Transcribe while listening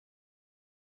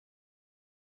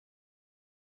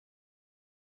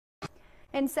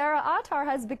And Sarah Attar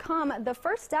has become the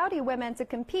first Saudi woman to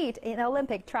compete in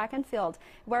Olympic track and field,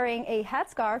 wearing a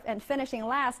headscarf and finishing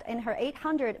last in her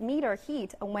 800-meter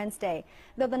heat on Wednesday.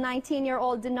 Though the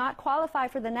 19-year-old did not qualify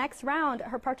for the next round,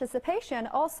 her participation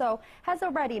also has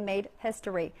already made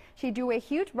history. She drew a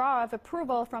huge roar of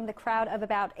approval from the crowd of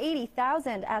about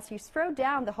 80,000 as she strode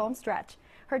down the home stretch.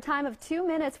 Her time of 2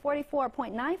 minutes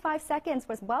 44.95 seconds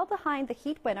was well behind the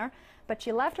heat winner, but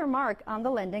she left her mark on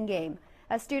the Linden game.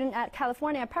 A student at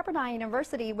California Pepperdine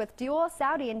University with dual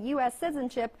Saudi and U.S.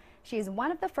 citizenship, she is one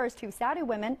of the first 2 Saudi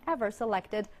women ever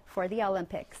selected for the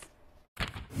Olympics.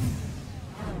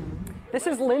 This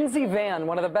is Lindsey Vann,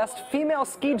 one of the best female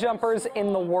ski jumpers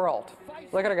in the world.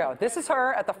 Look at her go. This is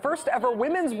her at the first ever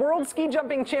Women's World Ski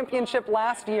Jumping Championship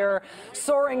last year,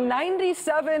 soaring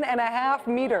 97.5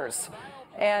 meters.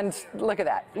 And look at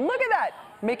that. Look at that.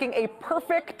 Making a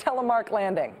perfect telemark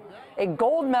landing. A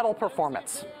gold medal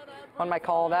performance. One might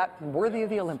call that worthy of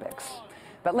the Olympics.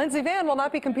 But Lindsey Vann will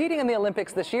not be competing in the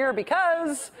Olympics this year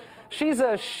because she's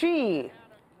a she.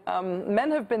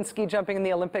 Men have been ski jumping in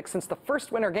the Olympics since the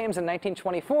first Winter Games in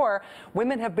 1924.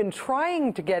 Women have been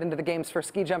trying to get into the Games for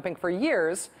ski jumping for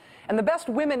years. And the best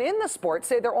women in the sport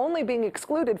say they're only being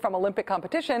excluded from Olympic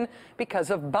competition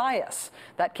because of bias.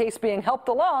 That case being helped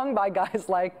along by guys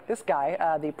like this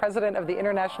guy, the president of the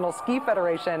International Ski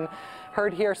Federation,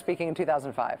 heard here speaking in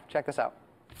 2005. Check this out.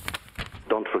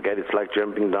 Don't forget, it's like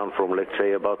jumping down from, let's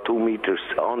say, about 2 meters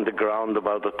on the ground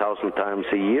about 1,000 times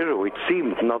a year, which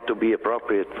seemed not to be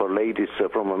appropriate for ladies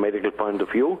from a medical point of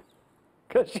view.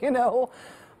 Because, you know,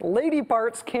 lady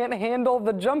parts can't handle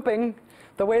the jumping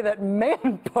the way that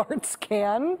man parts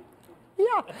can.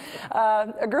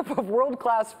 Yeah. A group of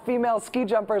world-class female ski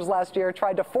jumpers last year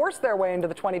tried to force their way into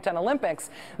the 2010 Olympics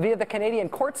via the Canadian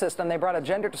court system. They brought a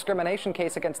gender discrimination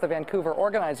case against the Vancouver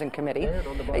Organizing Committee.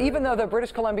 Even though the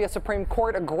British Columbia Supreme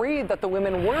Court agreed that the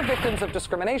women were victims of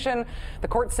discrimination, the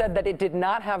court said that it did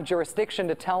not have jurisdiction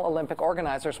to tell Olympic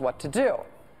organizers what to do.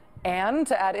 And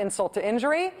to add insult to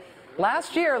injury,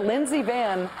 last year, Lindsey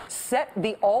Vann set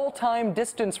the all-time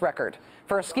distance record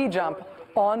for a ski jump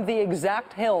on the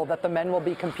exact hill that the men will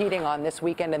be competing on this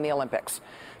weekend in the Olympics.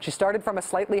 She started from a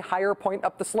slightly higher point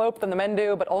up the slope than the men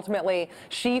do, but ultimately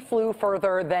she flew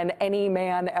further than any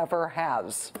man ever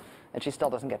has. And she still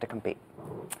doesn't get to compete.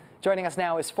 Joining us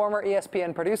now is former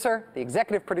ESPN producer, the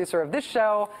executive producer of this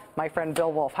show, my friend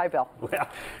Bill Wolf. Hi, Bill. Well,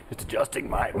 just adjusting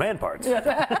my man parts.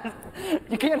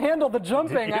 You can't handle the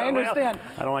jumping, yeah, I understand.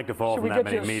 Well, I don't like to fall from Should that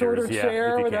we many get you a meters. shorter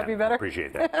chair? Would that be better?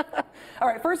 Appreciate that. All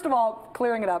right, first of all,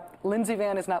 clearing it up, Lindsey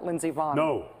Vann is not Lindsey Vonn.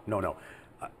 No.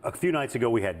 A few nights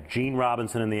ago, we had Gene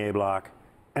Robinson in the A block.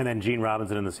 And then Gene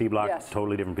Robinson in the C block, yes.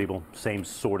 Totally different people, same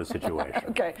sort of situation.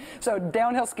 Okay, so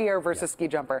downhill skier versus ski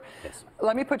jumper. Yes.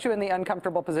 Let me put you in the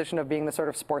uncomfortable position of being the sort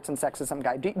of sports and sexism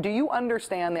guy. Do you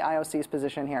understand the IOC's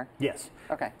position here? Yes.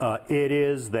 Okay. It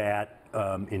is that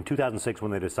in 2006,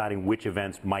 when they're deciding which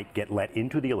events might get let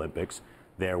into the Olympics,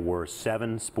 there were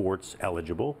 7 sports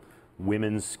eligible.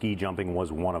 Women's ski jumping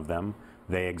was one of them.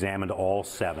 They examined all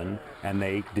 7, and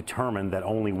they determined that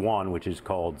only one, which is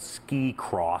called ski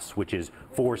cross, which is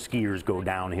 4 skiers go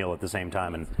downhill at the same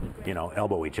time and, you know,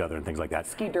 elbow each other and things like that.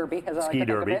 Ski derby, as I like ski to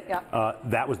derby. think of it, yeah.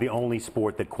 That was the only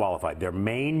sport that qualified. Their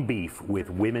main beef with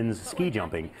women's ski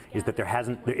jumping is that there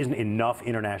isn't enough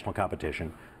international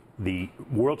competition. The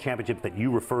world championships that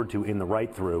you referred to in the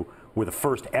write-through were the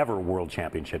first ever world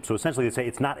championship. So essentially they say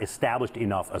it's not established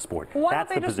enough a sport. Why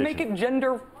That's don't they just make it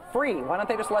gender-free? Why don't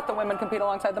they just let the women compete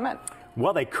alongside the men?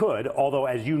 Well, they could, although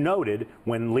as you noted,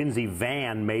 when Lindsey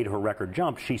Vann made her record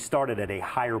jump, she started at a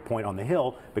higher point on the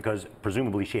hill because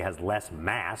presumably she has less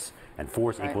mass, and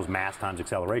force equals mass times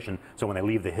acceleration. So when they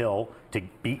leave the hill, to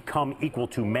become equal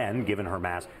to men, given her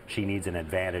mass, she needs an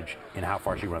advantage in how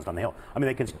far she runs down the hill. I mean,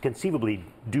 they can conceivably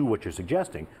do what you're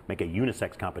suggesting, make a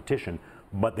unisex competition,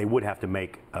 but they would have to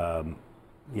make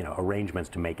arrangements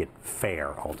to make it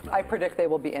fair, ultimately. I predict they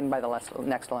will be in by the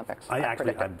next Olympics. I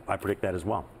predict that as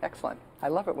well. Excellent. I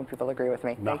love it when people agree with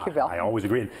me. No, Thank you, Bill. I always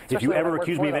agree. If you ever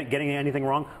accuse me of getting anything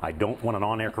wrong, I don't want an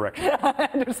on-air correction. I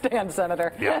understand,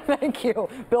 Senator. Yeah. Thank you.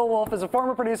 Bill Wolf is a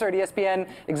former producer at ESPN,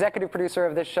 executive producer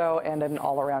of this show, and an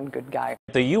all-around good guy.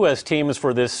 The U.S. teams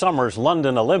for this summer's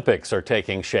London Olympics are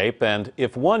taking shape, and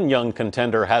if one young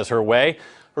contender has her way,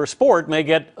 her sport may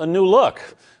get a new look.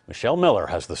 Michelle Miller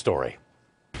has the story.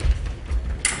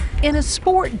 In a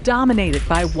sport dominated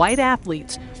by white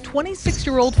athletes,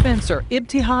 26-year-old fencer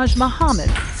Ibtihaj Muhammad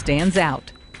stands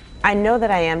out. I know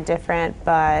that I am different,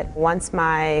 but once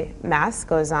my mask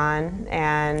goes on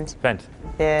and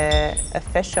the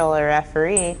official or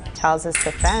referee tells us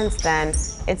to fence, then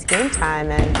it's game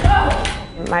time.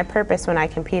 And my purpose when I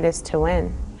compete is to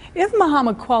win. If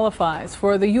Muhammad qualifies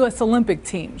for the U.S. Olympic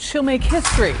team, she'll make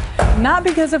history, not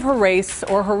because of her race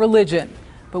or her religion,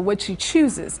 but what she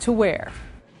chooses to wear.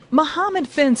 Muhammad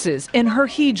fences in her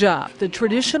hijab, the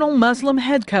traditional Muslim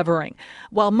head covering,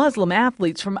 while Muslim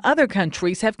athletes from other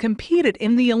countries have competed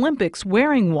in the Olympics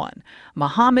wearing one.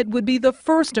 Muhammad would be the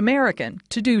first American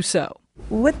to do so.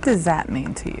 What does that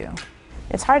mean to you?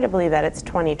 It's hard to believe that it's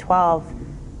 2012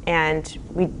 and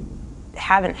we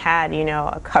haven't had,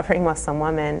 a covering Muslim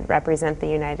woman represent the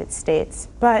United States.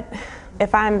 But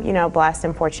if I'm, blessed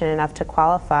and fortunate enough to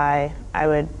qualify, I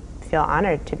would feel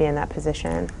honored to be in that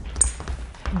position.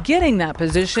 Getting that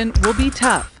position will be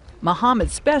tough.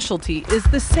 Muhammad's specialty is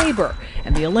the saber,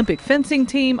 and the Olympic fencing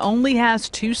team only has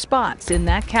 2 spots in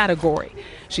that category.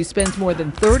 She spends more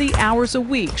than 30 hours a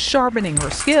week sharpening her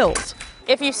skills.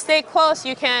 If you stay close,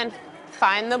 you can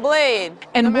find the blade.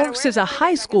 And works as a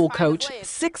high school coach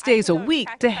 6 days a week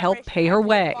to help pay her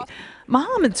way.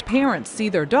 Muhammad's parents see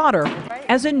their daughter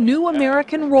as a new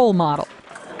American role model.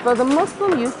 For the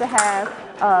Muslim used to have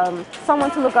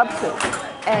someone to look up to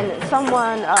and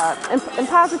someone in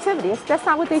positivity. That's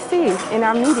not what they see in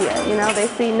our media. They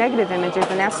see negative images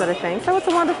and that sort of thing. So it's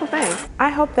a wonderful thing. I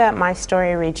hope that my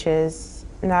story reaches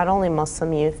not only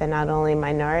Muslim youth and not only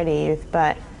minority youth,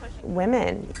 but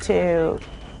women to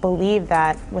believe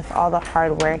that with all the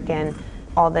hard work and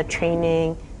all the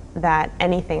training that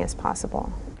anything is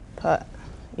possible. Put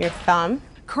your thumb.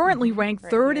 Currently ranked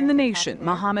 3rd in the nation,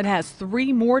 Muhammad has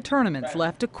 3 more tournaments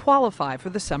left to qualify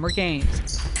for the Summer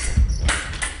Games.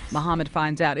 Muhammad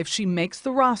finds out if she makes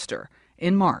the roster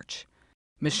in March.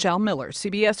 Michelle Miller,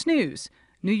 CBS News,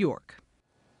 New York.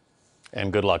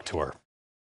 And good luck to her.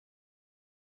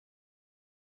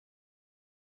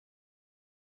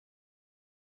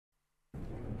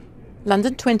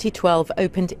 London 2012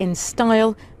 opened in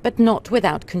style, but not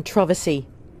without controversy.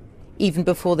 Even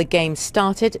before the Games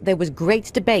started, there was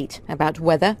great debate about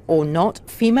whether or not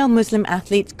female Muslim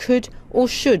athletes could or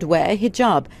should wear a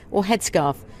hijab or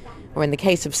headscarf, or in the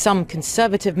case of some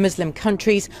conservative Muslim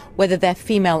countries, whether their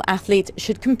female athletes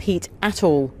should compete at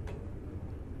all.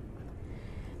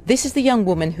 This is the young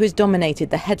woman who has dominated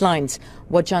the headlines,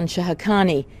 Wajan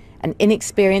Shahakani, an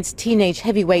inexperienced teenage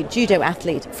heavyweight judo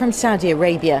athlete from Saudi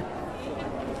Arabia.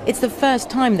 It's the first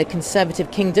time the conservative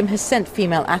kingdom has sent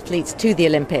female athletes to the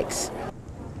Olympics.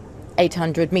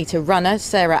 800-meter runner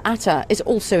Sarah Atta is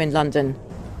also in London.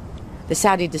 The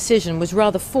Saudi decision was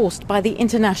rather forced by the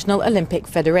International Olympic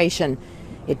Federation.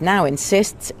 It now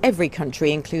insists every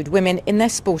country include women in their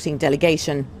sporting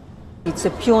delegation. It's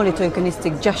a purely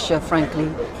tokenistic gesture, frankly.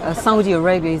 Saudi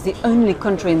Arabia is the only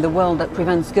country in the world that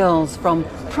prevents girls from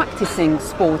practicing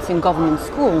sports in government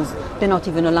schools. They're not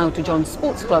even allowed to join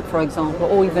sports club, for example,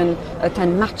 or even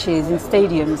attend matches in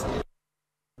stadiums.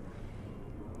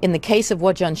 In the case of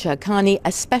Wajan Shahakani,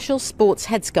 a special sports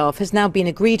headscarf has now been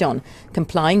agreed on,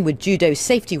 complying with judo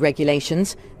safety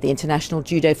regulations. The International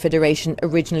Judo Federation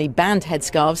originally banned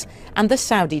headscarves, and the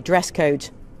Saudi dress code.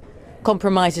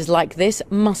 Compromises like this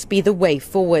must be the way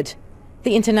forward.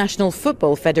 The International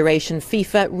Football Federation,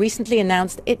 FIFA, recently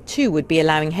announced it too would be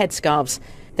allowing headscarves.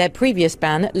 Their previous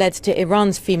ban led to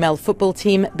Iran's female football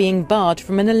team being barred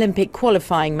from an Olympic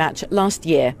qualifying match last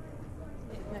year.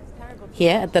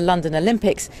 Here at the London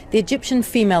Olympics, the Egyptian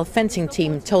female fencing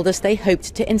team told us they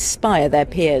hoped to inspire their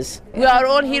peers. We are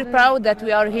all here proud that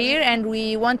we are here, and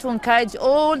we want to encourage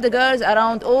all the girls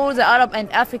around all the Arab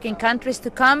and African countries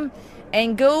to come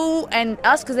and go and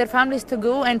ask their families to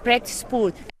go and practice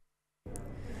sport.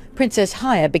 Princess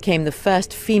Haya became the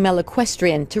first female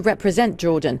equestrian to represent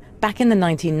Jordan back in the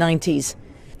 1990s.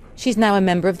 She's now a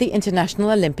member of the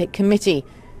International Olympic Committee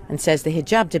and says the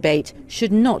hijab debate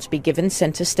should not be given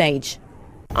centre stage.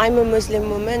 I'm a Muslim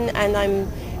woman, and I'm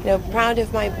proud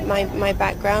of my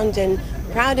background and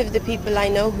proud of the people I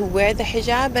know who wear the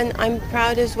hijab, and I'm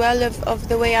proud as well of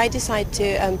the way I decide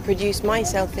to produce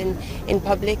myself in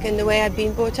public and the way I've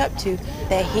been brought up to.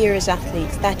 They're here as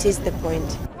athletes, that is the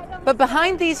point. But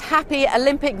behind these happy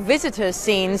Olympic visitors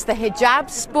scenes, the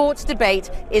hijab sports debate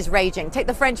is raging. Take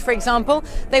the French, for example.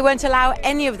 They won't allow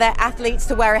any of their athletes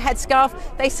to wear a headscarf.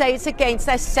 They say it's against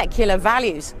their secular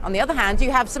values. On the other hand, you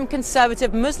have some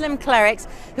conservative Muslim clerics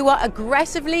who are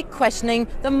aggressively questioning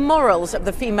the morals of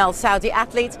the female Saudi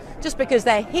athletes just because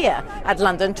they're here at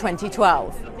London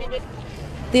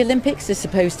 2012. The Olympics is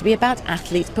supposed to be about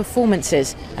athletes'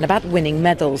 performances and about winning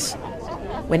medals.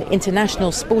 When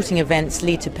international sporting events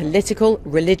lead to political,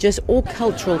 religious or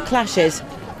cultural clashes,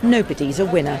 nobody's a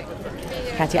winner.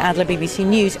 Katya Adler, BBC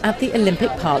News at the Olympic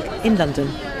Park in London.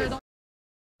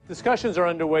 Discussions are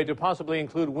underway to possibly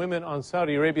include women on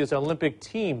Saudi Arabia's Olympic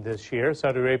team this year.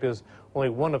 Saudi Arabia is only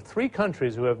one of 3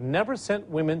 countries who have never sent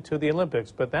women to the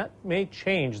Olympics, but that may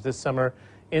change this summer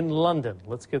in London.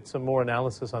 Let's get some more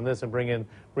analysis on this and bring in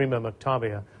Rima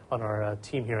Mukhtabia on our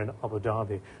team here in Abu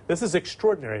Dhabi. This is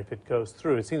extraordinary if it goes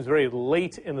through. It seems very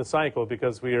late in the cycle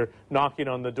because we are knocking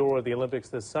on the door of the Olympics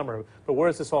this summer. But where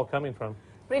is this all coming from?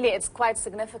 Really, it's quite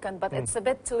significant, but it's a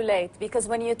bit too late, because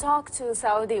when you talk to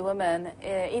Saudi women,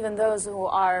 even those who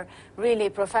are really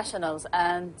professionals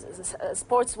and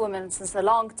sportswomen since a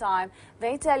long time,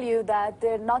 they tell you that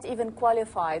they're not even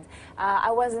qualified.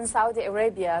 I was in Saudi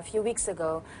Arabia a few weeks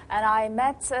ago, and I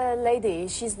met a lady.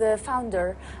 She's the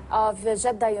founder of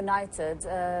Jeddah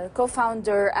United,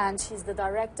 co-founder, and she's the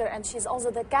director, and she's also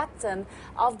the captain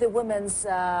of the women's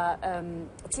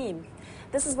team.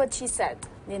 This is what she said,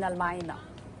 Nina Al-Maina.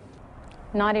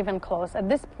 Not even close. At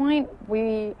this point,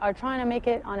 we are trying to make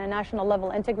it on a national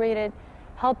level integrated,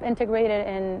 help integrate it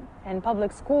in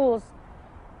public schools,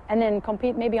 and then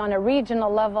compete maybe on a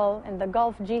regional level in the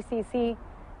Gulf, GCC,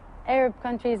 Arab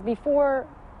countries before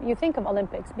you think of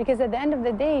Olympics. Because at the end of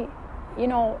the day, you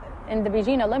know, in the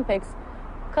Beijing Olympics,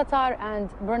 Qatar and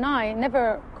Brunei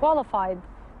never qualified,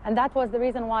 and that was the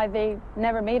reason why they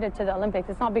never made it to the Olympics.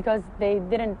 It's not because they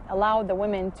didn't allow the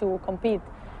women to compete.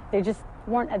 They just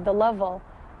weren't at the level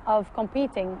of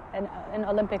competing in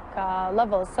Olympic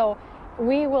levels. So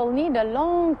we will need a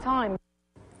long time.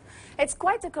 It's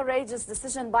quite a courageous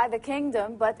decision by the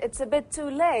kingdom, but it's a bit too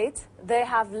late. They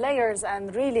have layers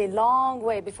and really long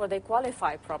way before they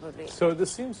qualify, probably. So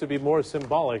this seems to be more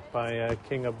symbolic by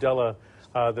King Abdullah,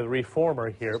 the reformer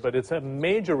here, but it's a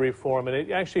major reform, and it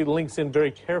actually links in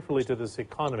very carefully to this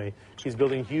economy. He's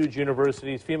building huge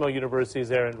universities, female universities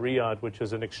there in Riyadh, which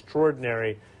is an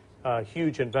extraordinary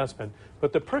huge investment.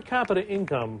 But the per capita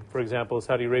income, for example,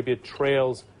 Saudi Arabia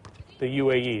trails the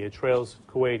UAE. It trails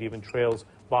Kuwait, even trails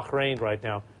Bahrain right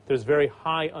now. There's very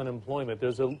high unemployment.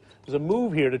 There's a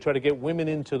move here to try to get women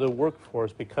into the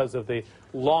workforce because of the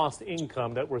lost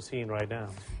income that we're seeing right now.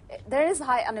 There is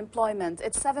high unemployment.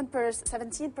 It's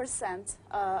 17%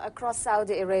 across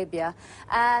Saudi Arabia.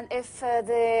 And if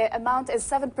the amount is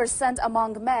 7%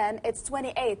 among men, it's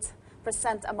 28%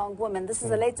 among women. This is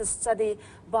the latest study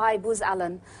by Booz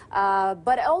Allen.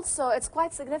 But also, it's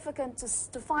quite significant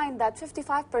to find that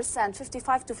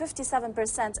 55% to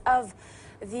 57% of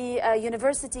the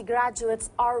university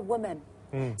graduates are women.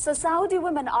 So Saudi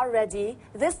women are ready.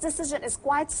 This decision is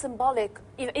quite symbolic.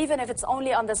 Even if it's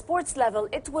only on the sports level,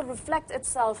 it will reflect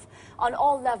itself on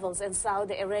all levels in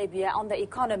Saudi Arabia, on the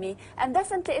economy, and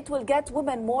definitely it will get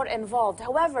women more involved.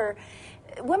 However,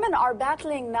 women are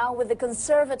battling now with the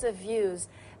conservative views.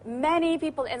 Many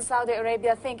people in Saudi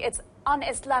Arabia think it's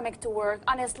un-Islamic to work,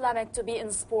 un-Islamic to be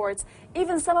in sports.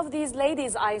 Even some of these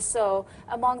ladies I saw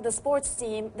among the sports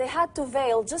team, they had to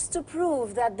veil just to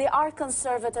prove that they are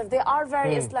conservative, they are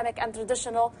very Islamic and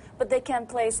traditional, but they can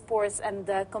play sports and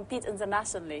compete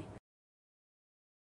internationally.